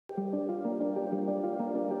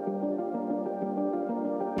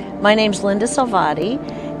My name's Linda Salvati,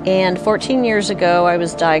 and 14 years ago I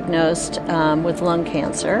was diagnosed with lung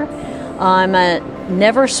cancer. I'm a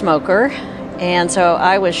never smoker, and so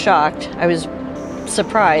I was shocked. I was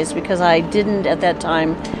surprised because I didn't at that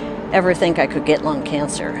time ever think I could get lung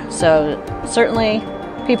cancer. So certainly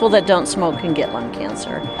people that don't smoke can get lung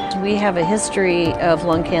cancer. We have a history of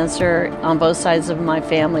lung cancer on both sides of my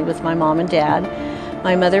family with my mom and dad.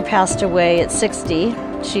 My mother passed away at 60.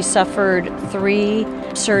 She suffered 3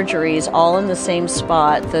 surgeries all in the same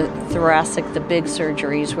spot, the thoracic, the big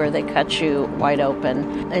surgeries where they cut you wide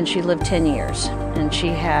open. And she lived 10 years. And she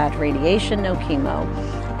had radiation, no chemo.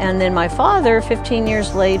 And then my father, 15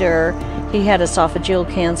 years later, he had esophageal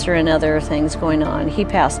cancer and other things going on. He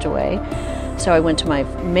passed away. So I went to my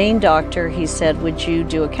main doctor. He said, "Would you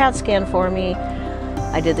do a CAT scan for me?"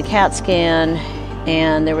 I did the CAT scan,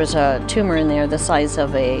 and there was a tumor in there the size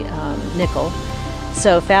of a nickel.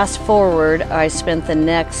 So fast forward, I spent the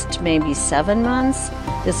next maybe 7 months.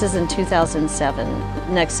 This is in 2007.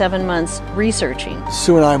 Next 7 months researching.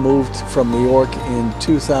 Sue and I moved from New York in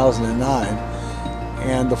 2009,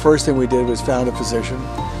 and the first thing we did was found a physician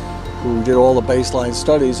who did all the baseline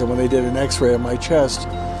studies, and when they did an x-ray of my chest,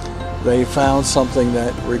 they found something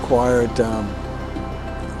that required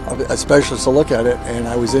a specialist to look at it, and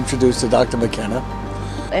I was introduced to Dr. McKenna.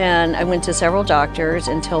 And I went to several doctors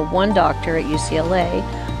until one doctor at UCLA,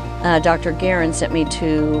 Dr. Guerin, sent me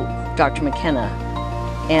to Dr. McKenna.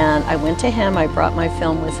 And I went to him, I brought my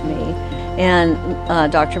film with me, and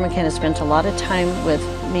Dr. McKenna spent a lot of time with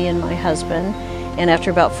me and my husband. And after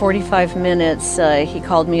about 45 minutes, he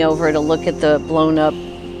called me over to look at the blown up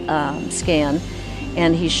scan.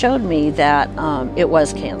 And he showed me that it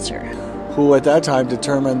was cancer. Who at that time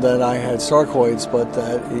determined that I had sarcoids, but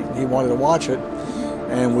that he wanted to watch it.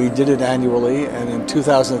 And we did it annually, and in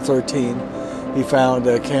 2013, he found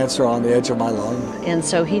cancer on the edge of my lung. And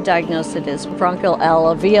so he diagnosed it as bronchial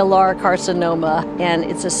alveolar carcinoma, and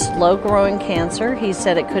it's a slow-growing cancer. He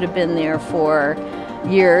said it could have been there for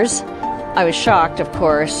years. I was shocked, of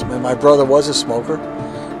course. And my brother was a smoker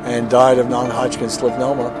and died of non-Hodgkin's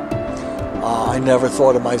lymphoma. I never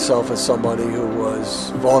thought of myself as somebody who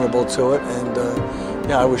was vulnerable to it, and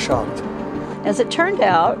yeah, I was shocked. As it turned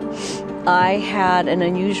out, I had an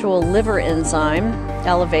unusual liver enzyme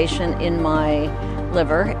elevation in my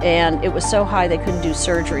liver, and it was so high they couldn't do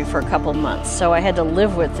surgery for a couple months. So I had to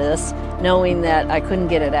live with this, knowing that I couldn't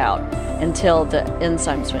get it out until the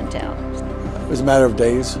enzymes went down. It was a matter of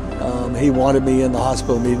days. He wanted me in the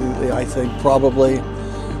hospital immediately. I think probably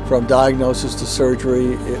from diagnosis to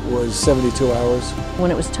surgery, it was 72 hours.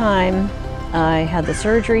 When it was time, I had the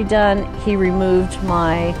surgery done. He removed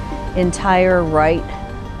my entire right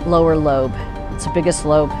lower lobe. It's the biggest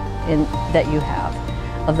lobe that you have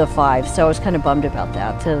of the 5. So I was kind of bummed about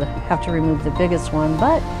that, to have to remove the biggest one,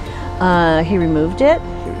 but he removed it.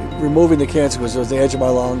 Removing the cancer was at the edge of my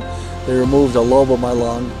lung. They removed a lobe of my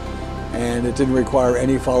lung, and it didn't require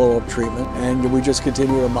any follow-up treatment. And we just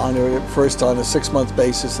continue to monitor it, first on a 6-month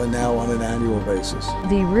basis and now on an annual basis.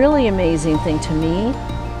 The really amazing thing to me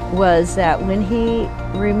was that when he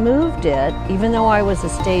removed it, even though I was a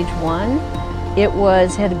stage 1, it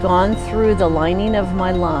had gone through the lining of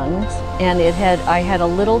my lungs, and I had a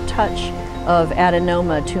little touch of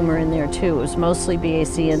adenoma tumor in there too. It was mostly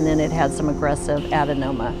BAC, and then it had some aggressive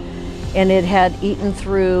adenoma. And it had eaten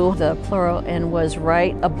through the pleural and was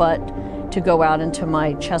right abutt to go out into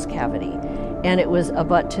my chest cavity. And it was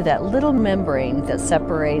abutt to that little membrane that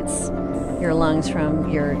separates your lungs from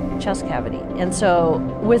your chest cavity. And so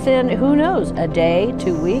within, who knows, a day,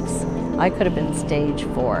 2 weeks, I could have been stage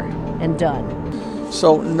 4 and done.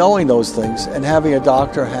 So knowing those things and having a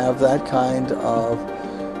doctor have that kind of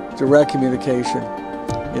direct communication,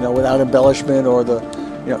 without embellishment or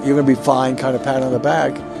you're going to be fine kind of pat on the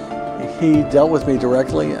back, he dealt with me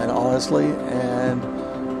directly and honestly, and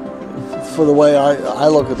for the way I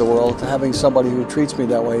look at the world, having somebody who treats me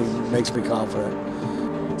that way makes me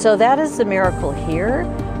confident. So that is the miracle here,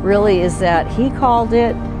 really, is that he called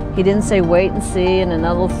it. He didn't say wait and see in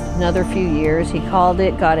another few years. He called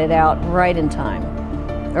it, got it out right in time,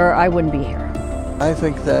 or I wouldn't be here. I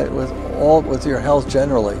think that with your health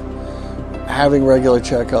generally, having regular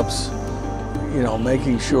checkups,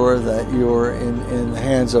 making sure that you're in the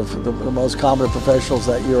hands of the most competent professionals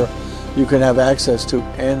that you can have access to,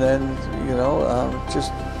 and then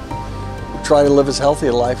just try to live as healthy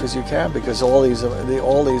a life as you can, because all these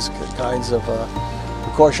kinds of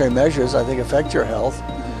precautionary measures, I think, affect your health.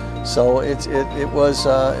 So it was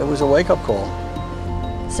a wake-up call.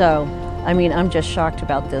 So, I mean, I'm just shocked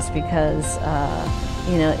about this because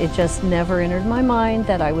it just never entered my mind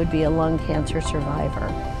that I would be a lung cancer survivor.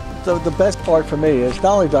 the best part for me is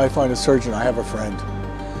not only did I find a surgeon, I have a friend.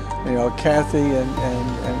 You know, Kathy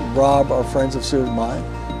and Rob are friends of Sue and mine.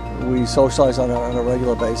 We socialize on a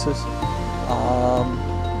regular basis.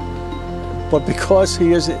 But because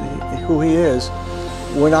he is who he is,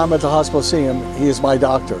 when I'm at the hospital seeing him, he is my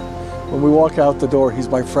doctor. When we walk out the door, he's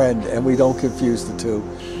my friend, and we don't confuse the two.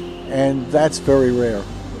 And that's very rare,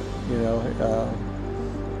 you know.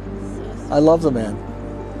 I love the man.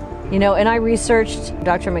 You know, and I researched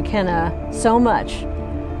Dr. McKenna so much.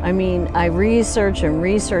 I mean, I researched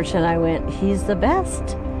and I went, he's the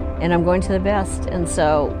best, and I'm going to the best, and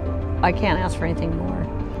so I can't ask for anything more.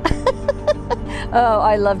 Oh,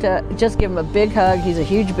 I love to just give him a big hug. He's a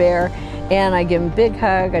huge bear, and I give him a big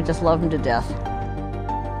hug. I just love him to death.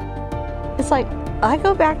 It's like, I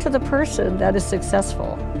go back to the person that is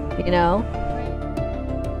successful, you know?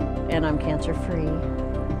 And I'm cancer-free.